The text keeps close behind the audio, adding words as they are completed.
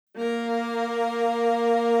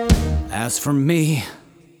As for me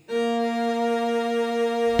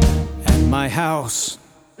and my house,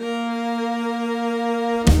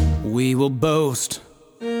 we will boast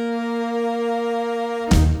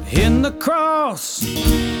in the cross.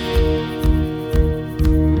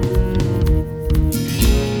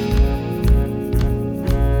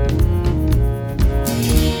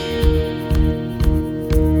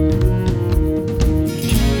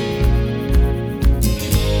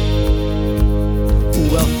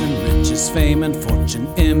 Fame and fortune,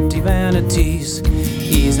 empty vanities,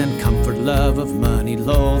 ease and comfort, love of money,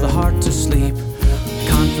 lull the heart to sleep.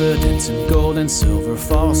 Confidence in gold and silver,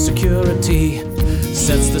 false security,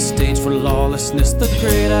 sets the stage for lawlessness, the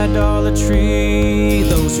great idolatry.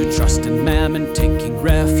 Those who trust in mammon, taking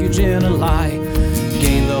refuge in a lie,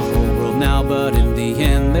 gain the whole world now, but in the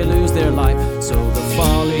end they lose their life. So the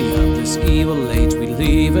folly of this evil age, we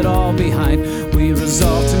leave it all behind. We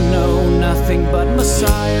resolve to know nothing but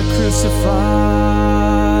Messiah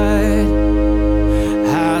crucified.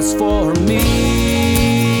 As for me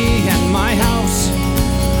and my house,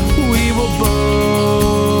 we will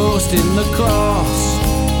boast in the cross.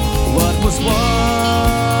 What was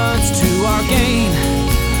once to our gain,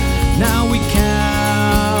 now we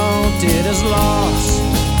count it as loss.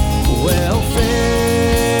 Well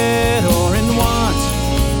fed or in want,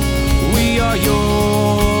 we are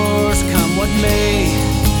yours, come what may.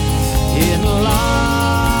 In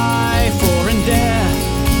life or in death,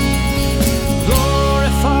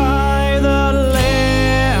 glorify the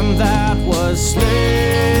Lamb that was slain.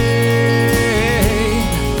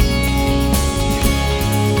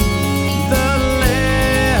 The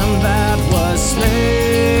Lamb that was slain.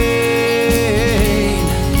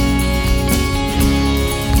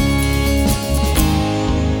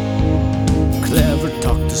 Clever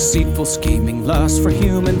talk, deceitful scheming, lust for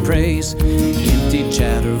human praise, empty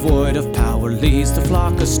chatter void of power leads the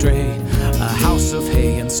flock astray. A house of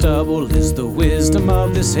hay and stubble is the wisdom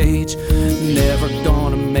of this age, never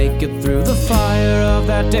gonna make it through the fire of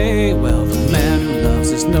that day. Well, the man who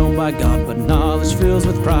loves is known by God, but knowledge fills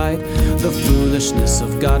with pride. The foolishness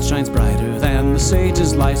of God shines brighter than the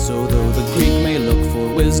sage's light. So though the Greek may look for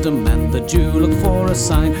wisdom and the Jew look for a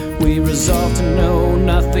sign, we resolve to know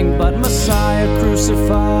nothing but Messiah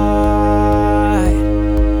crucified.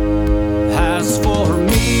 As for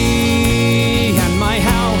me and my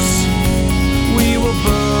house, we will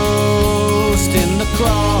boast in the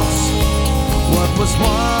cross. What was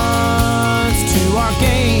once to our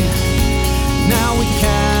gain, now we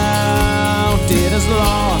count it as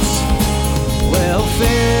loss. Well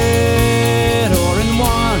fed or in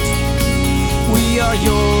want, we are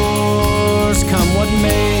yours, come what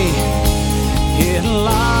may. In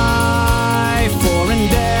life or in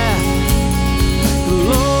death,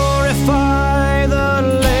 glorify the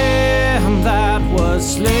Lamb that was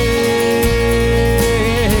slain.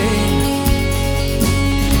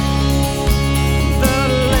 The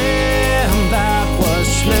Lamb that was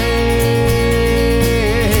slain.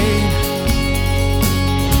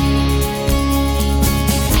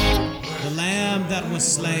 The Lamb that was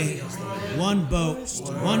slain. One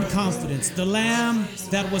boast, one confidence. The Lamb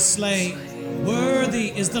that was slain.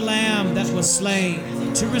 Worthy is the Lamb that was slain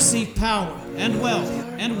to receive power and wealth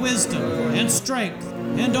and wisdom and strength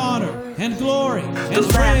and honor and glory and the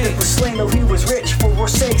Lamb that was slain, though he was rich, for our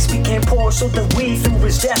sakes became poor, so that we through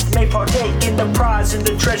his death may partake in the prize and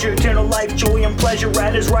the treasure, eternal life, joy and pleasure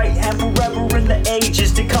at his right hand forever in the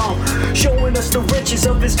ages to come, showing us the riches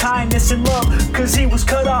of his kindness and love. Cause he was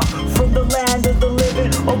cut off from the land of the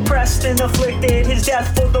living, oppressed and afflicted, his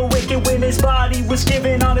death for the wicked, when his body was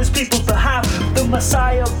given on his people's behalf. The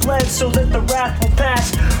Messiah bled so that the wrath will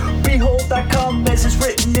pass. Behold, I come as is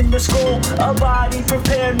written in the scroll, a body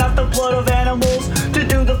prepared, not the blood of animals, to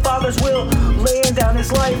do the Father's will, laying down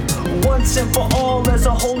his life once and for all as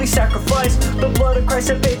a holy sacrifice. The blood of Christ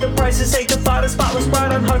had paid the price and sanctified a spotless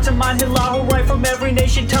bride on hearts and mind. He'll allow her right from every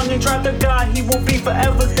nation, tongue and tribe. The God he will be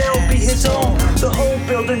forever, they'll be his own. The whole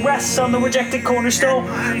building rests on the rejected cornerstone,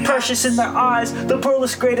 precious in their eyes, the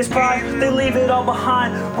pearl's greatest pride. They leave it all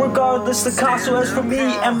behind, regardless the cost. So as for me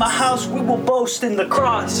and my house, we will boast in the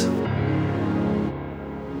cross.